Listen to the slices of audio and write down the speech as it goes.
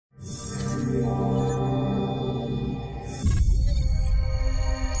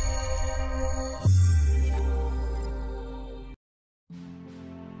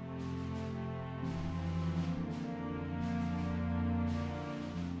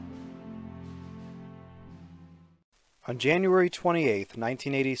On January 28,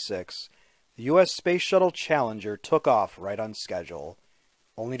 1986, the U.S. Space Shuttle Challenger took off right on schedule,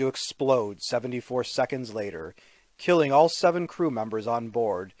 only to explode 74 seconds later, killing all 7 crew members on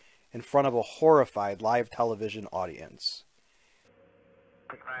board in front of a horrified live television audience.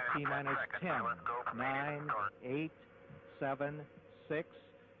 T-minus 10, 9, 8, 7, 6.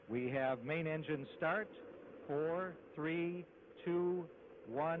 We have main engine start. 4, 3, 2,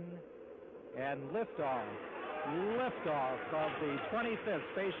 1, and liftoff. Liftoff of the 25th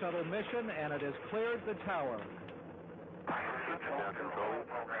Space Shuttle mission, and it has cleared the tower. Now control.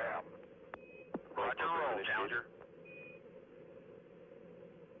 Roger, roll, Challenger.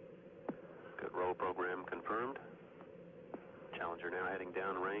 Good roll program confirmed. Challenger now heading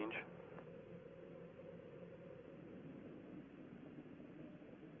down range.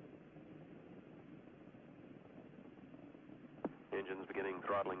 Engines beginning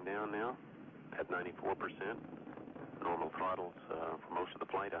throttling down now at 94%. Normal throttles for most of the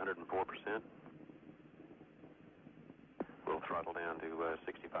flight, 104%. We'll throttle down to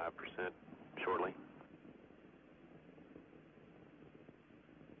 65% shortly.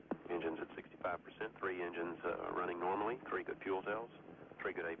 Engines at 65%, 3 engines running normally, 3 good fuel cells,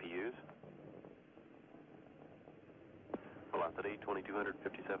 3 good APUs. Velocity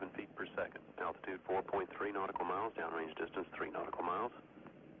 2,257 feet per second. Altitude 4.3 nautical miles, downrange distance 3 nautical miles.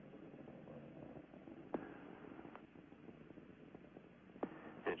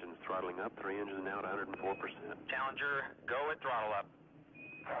 Engines throttling up, 3 engines now at 104%. Challenger, go at throttle up.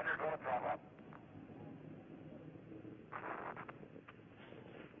 Challenger, go at throttle up.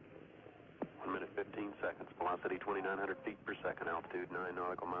 1 minute 15 seconds. Velocity 2,900 feet per second. Altitude 9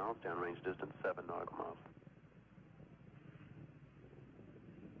 nautical miles. Downrange distance 7 nautical miles.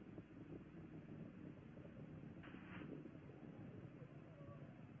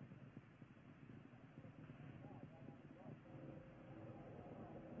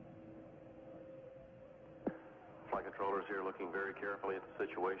 Flight controllers here looking very carefully at the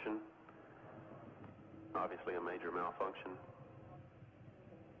situation. Obviously a major malfunction.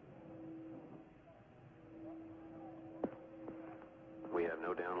 We have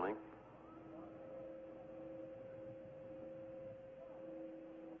no downlink.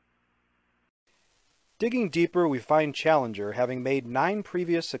 Digging deeper, we find Challenger having made 9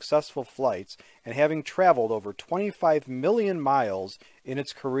 previous successful flights and having traveled over 25 million miles in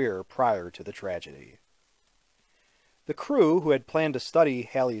its career prior to the tragedy. The crew, who had planned to study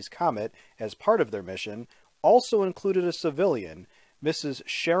Halley's Comet as part of their mission, also included a civilian, Mrs.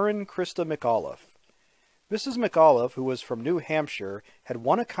 Sharon Christa McAuliffe. Mrs. McAuliffe, who was from New Hampshire, had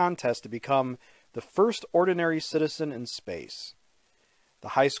won a contest to become the first ordinary citizen in space. The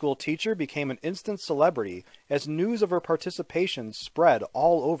high school teacher became an instant celebrity as news of her participation spread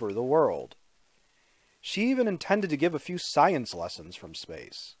all over the world. She even intended to give a few science lessons from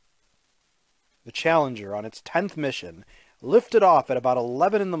space. The Challenger, on its 10th mission, lifted off at about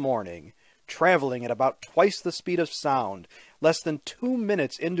 11 in the morning, traveling at about twice the speed of sound. Less than 2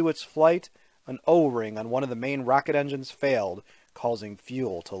 minutes into its flight, an O-ring on one of the main rocket engines failed, causing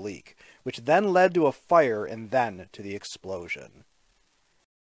fuel to leak, which then led to a fire and then to the explosion.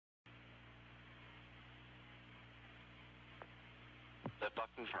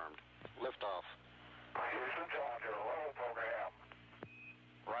 Liftoff confirmed. Liftoff. Houston, Challenger, roll program.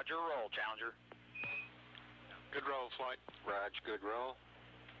 Roger, roll, Challenger. Good roll, flight. Raj, good roll.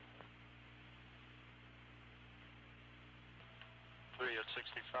 3 at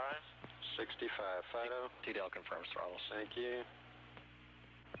 65. 65, Fido. TDL confirms throttles. Thank you.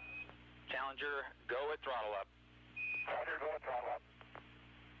 Challenger, go at throttle up. Challenger, go at throttle up.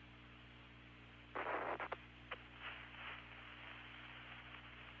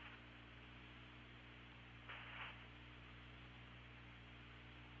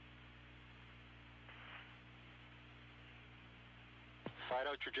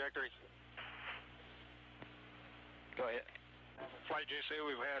 Fido, trajectory. Go ahead. Flight GC,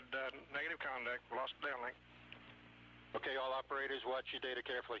 we've had negative contact, lost downlink. Okay, all operators, watch your data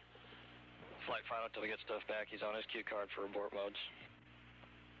carefully. Flight final until we get stuff back. He's on his cue card for abort modes.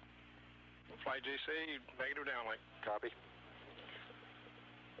 Flight GC, negative downlink. Copy.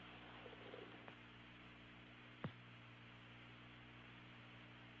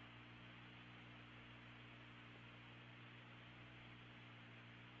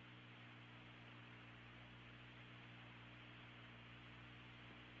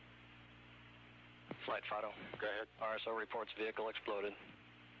 Flight Fido. Go ahead. RSO reports vehicle exploded.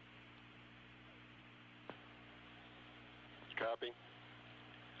 Copy.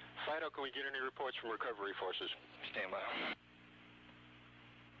 Fido, can we get any reports from recovery forces? Stand by.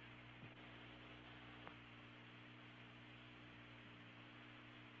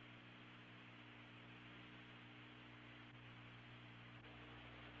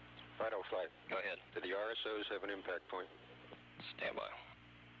 Fido flight. Go ahead. Did the RSOs have an impact point? Stand by.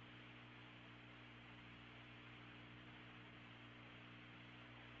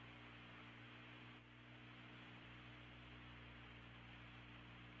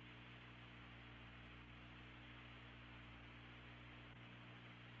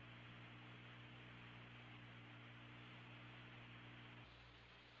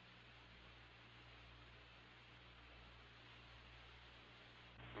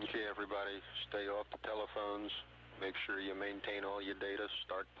 Okay, everybody, stay off the telephones. Make sure you maintain all your data.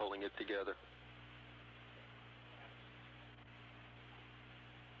 Start pulling it together.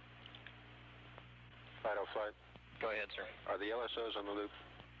 Fido flight. Go ahead, sir. Are the LSOs on the loop?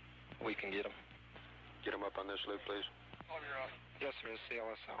 We can get them. Get them up on this loop, please. Yes, sir, it's the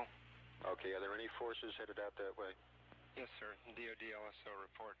LSO. Okay, are there any forces headed out that way? Yes, sir. DOD LSO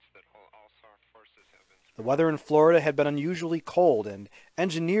reports that all SAR forces have been... The weather in Florida had been unusually cold, and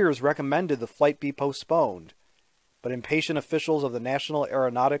engineers recommended the flight be postponed. But impatient officials of the National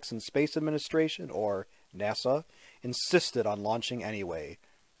Aeronautics and Space Administration, or NASA, insisted on launching anyway,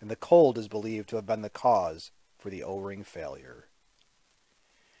 and the cold is believed to have been the cause for the O-ring failure.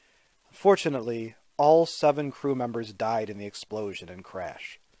 Unfortunately, all 7 crew members died in the explosion and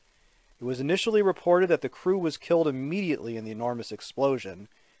crash. It was initially reported that the crew was killed immediately in the enormous explosion,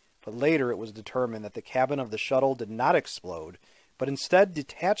 but later it was determined that the cabin of the shuttle did not explode, but instead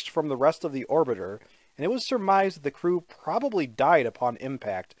detached from the rest of the orbiter, and it was surmised that the crew probably died upon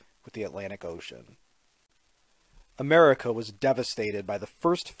impact with the Atlantic Ocean. America was devastated by the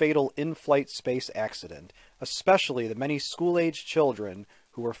first fatal in-flight space accident, especially the many school-aged children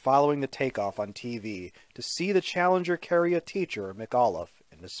who were following the takeoff on TV to see the Challenger carry a teacher, McAuliffe,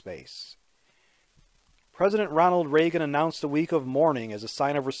 into space. President Ronald Reagan announced a week of mourning as a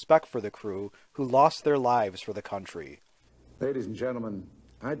sign of respect for the crew who lost their lives for the country. Ladies and gentlemen,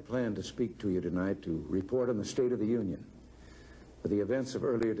 I'd planned to speak to you tonight to report on the State of the Union. But the events of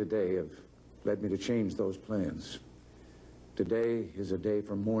earlier today have led me to change those plans. Today is a day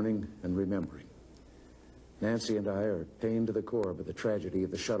for mourning and remembering. Nancy and I are pained to the core by the tragedy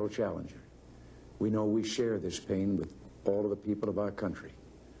of the Shuttle Challenger. We know we share this pain with all of the people of our country.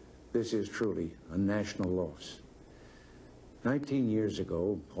 This is truly a national loss. 19 years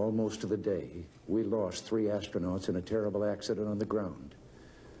ago, almost to the day, we lost 3 astronauts in a terrible accident on the ground.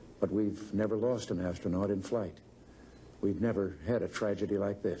 But we've never lost an astronaut in flight. We've never had a tragedy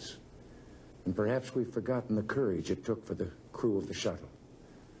like this. And perhaps we've forgotten the courage it took for the crew of the shuttle.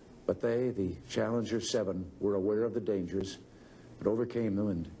 But they, the Challenger 7, were aware of the dangers, but overcame them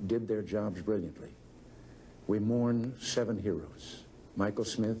and did their jobs brilliantly. We mourn 7 heroes: Michael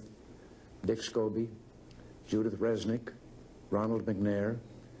Smith, Dick Scobie, Judith Resnick, Ronald McNair,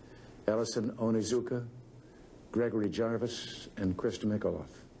 Ellison Onizuka, Gregory Jarvis, and Krista McAuliffe.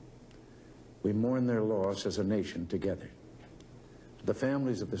 We mourn their loss as a nation together. To the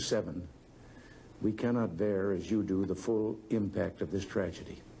families of the 7, we cannot bear, as you do, the full impact of this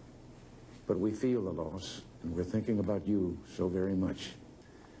tragedy. But we feel the loss, and we're thinking about you so very much.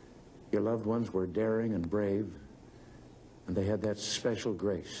 Your loved ones were daring and brave, and they had that special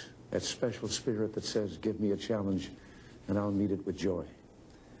grace, that special spirit that says, give me a challenge, and I'll meet it with joy.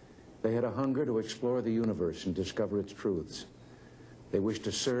 They had a hunger to explore the universe and discover its truths. They wished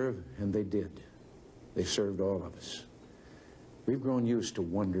to serve, and they did. They served all of us. We've grown used to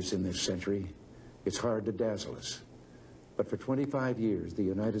wonders in this century. It's hard to dazzle us. But for 25 years, the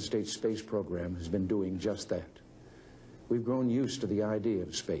United States space program has been doing just that. We've grown used to the idea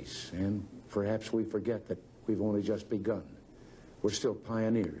of space, and perhaps we forget that we've only just begun. We're still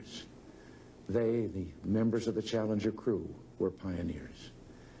pioneers. They, the members of the Challenger crew, were pioneers.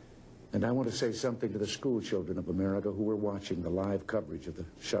 And I want to say something to the school children of America who were watching the live coverage of the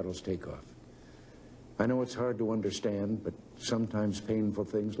shuttle's takeoff. I know it's hard to understand, but sometimes painful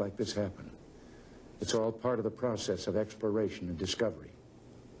things like this happen. It's all part of the process of exploration and discovery.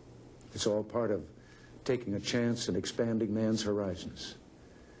 It's all part of taking a chance and expanding man's horizons.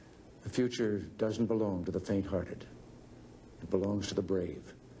 The future doesn't belong to the faint-hearted. It belongs to the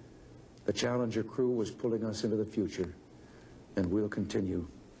brave. The Challenger crew was pulling us into the future, and we'll continue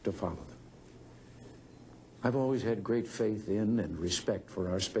to follow them. I've always had great faith in and respect for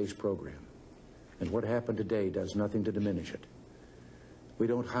our space program, and what happened today does nothing to diminish it. We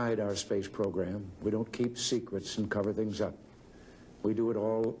don't hide our space program. We don't keep secrets and cover things up. We do it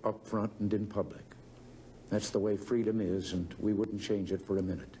all up front and in public. That's the way freedom is, and we wouldn't change it for a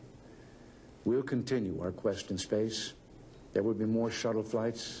minute. We'll continue our quest in space. There will be more shuttle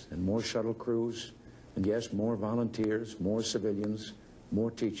flights and more shuttle crews, and yes, more volunteers, more civilians, more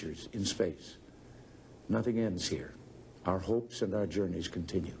teachers in space. Nothing ends here. Our hopes and our journeys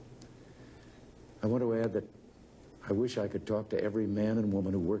continue. I want to add that I wish I could talk to every man and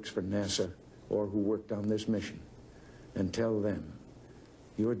woman who works for NASA or who worked on this mission and tell them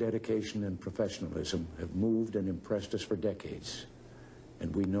your dedication and professionalism have moved and impressed us for decades,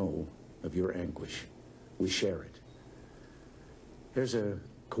 and we know of your anguish. We share it. Here's a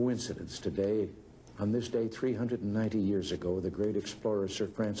coincidence today. On this day, 390 years ago, the great explorer Sir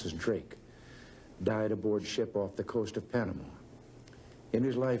Francis Drake died aboard ship off the coast of Panama. In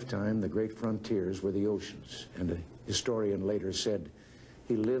his lifetime, the great frontiers were the oceans, and a historian later said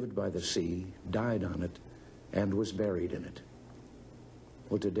he lived by the sea, died on it, and was buried in it.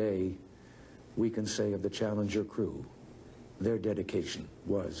 Well, today, we can say of the Challenger crew, their dedication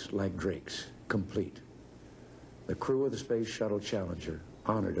was, like Drake's, complete. The crew of the Space Shuttle Challenger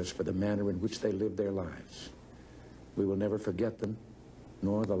honored us for the manner in which they lived their lives. We will never forget them,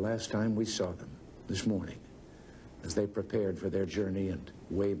 nor the last time we saw them, this morning, as they prepared for their journey and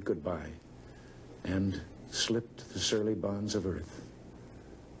waved goodbye and slipped the surly bonds of Earth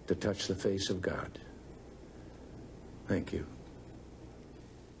to touch the face of God. Thank you.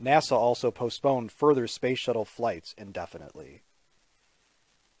 NASA also postponed further space shuttle flights indefinitely.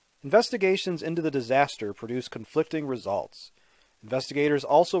 Investigations into the disaster produced conflicting results. Investigators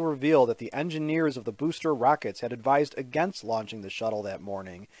also revealed that the engineers of the booster rockets had advised against launching the shuttle that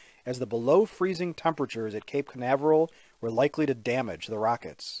morning, as the below-freezing temperatures at Cape Canaveral were likely to damage the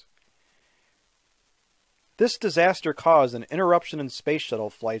rockets. This disaster caused an interruption in space shuttle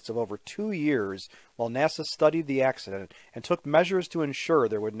flights of over 2 years while NASA studied the accident and took measures to ensure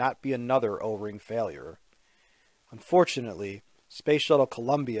there would not be another O-ring failure. Unfortunately, Space Shuttle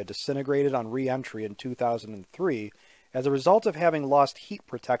Columbia disintegrated on re-entry in 2003 as a result of having lost heat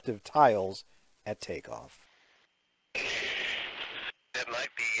protective tiles at takeoff. That might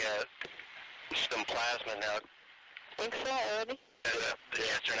be some plasma now. Think so already? The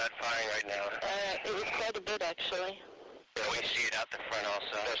jets are not firing right now. It was quite a bit, actually. Yeah, we see it out the front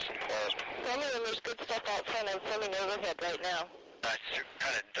also. There's some plasma. Some of them, there's good stuff out front. I'm filming overhead right now. It's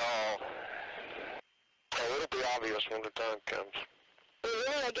kind of dull. Oh, it'll be obvious when the time comes. Well,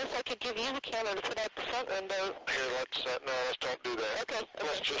 really, I guess I could give you the camera to put out the front window. Here, let's don't do that. Okay.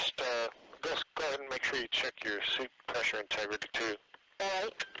 Let's just, go ahead and make sure you check your seat pressure integrity, too. All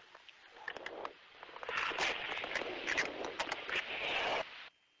right.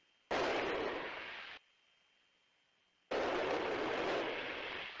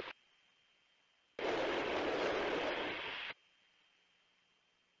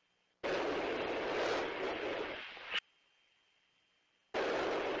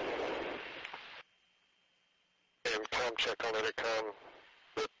 And time check on intercom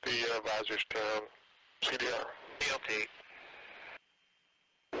with the visors down. CDR. DLT.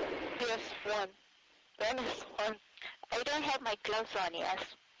 Yes, one. One is one. I don't have my gloves on, yes.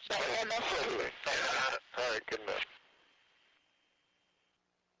 So All right, good enough.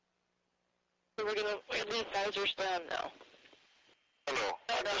 we're going to leave visors down now. No,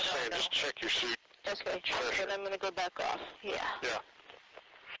 I'm just saying, just check your seat. Okay, Pressure. then I'm going to go back off. Yeah. Yeah.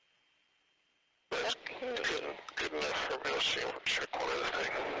 That's good enough for me. Let's see, I'll check one other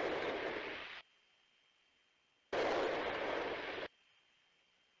thing.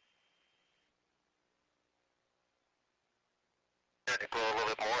 I think we're a little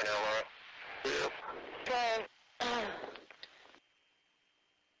bit more now, Laura. Yep. But,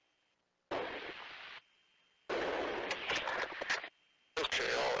 Okay,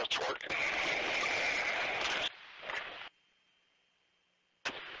 all that's working.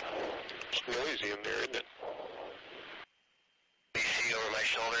 It's noisy in there, isn't it? Do you see over my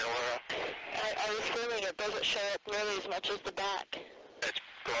shoulder, Laura? I was feeling it doesn't show up nearly as much as the back. It's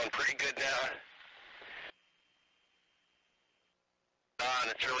going pretty good now.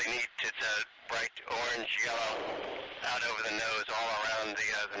 And it's really neat. It's a bright orange yellow out over the nose, all around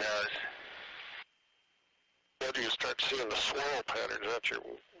the nose. Where do you start seeing the swirl patterns at your,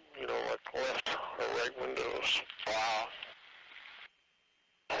 like left or right windows? Wow.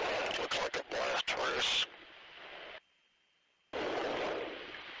 Looks like a blast furnace.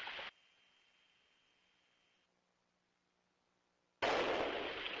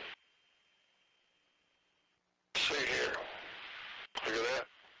 See here. Look at that.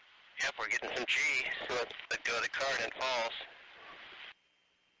 Yep, we're getting some G. Let go of the card and it falls.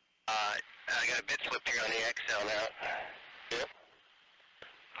 I got a bit slip here on the XL now. Yep.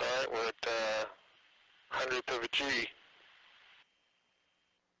 All right, we're at 100th of a G.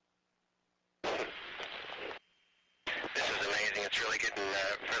 This is amazing. It's really getting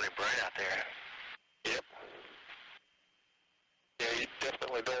fairly bright out there. Yep. Yeah, you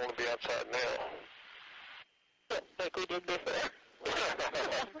definitely don't want to be outside now. Like we did before. I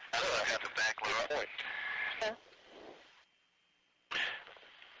don't have to back one up.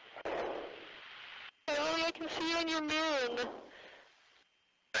 Oh, I can see you in your mirror.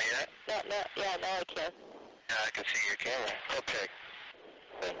 Not yet? Yeah, now I can. Yeah, I can see your camera. Okay.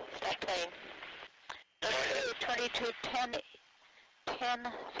 Okay, stop playing. Okay, 2210,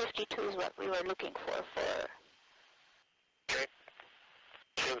 1052 is what we were looking for. Okay.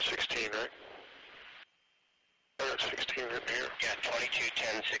 1016, right? I got 16 written here. Yeah, 22,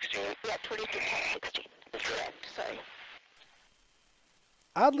 10, 16. Yeah, 221016. Correct, sorry.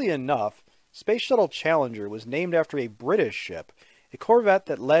 Oddly enough, Space Shuttle Challenger was named after a British ship, a corvette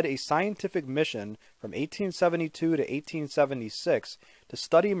that led a scientific mission from 1872 to 1876 to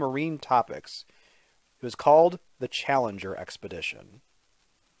study marine topics. It was called the Challenger Expedition.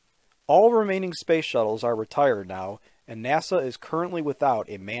 All remaining space shuttles are retired now, and NASA is currently without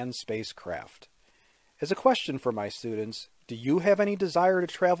a manned spacecraft. As a question for my students, do you have any desire to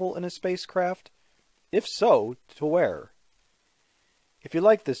travel in a spacecraft? If so, to where? If you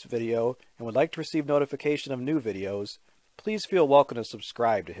liked this video and would like to receive notification of new videos, please feel welcome to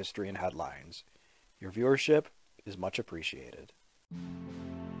subscribe to History in Headlines. Your viewership is much appreciated.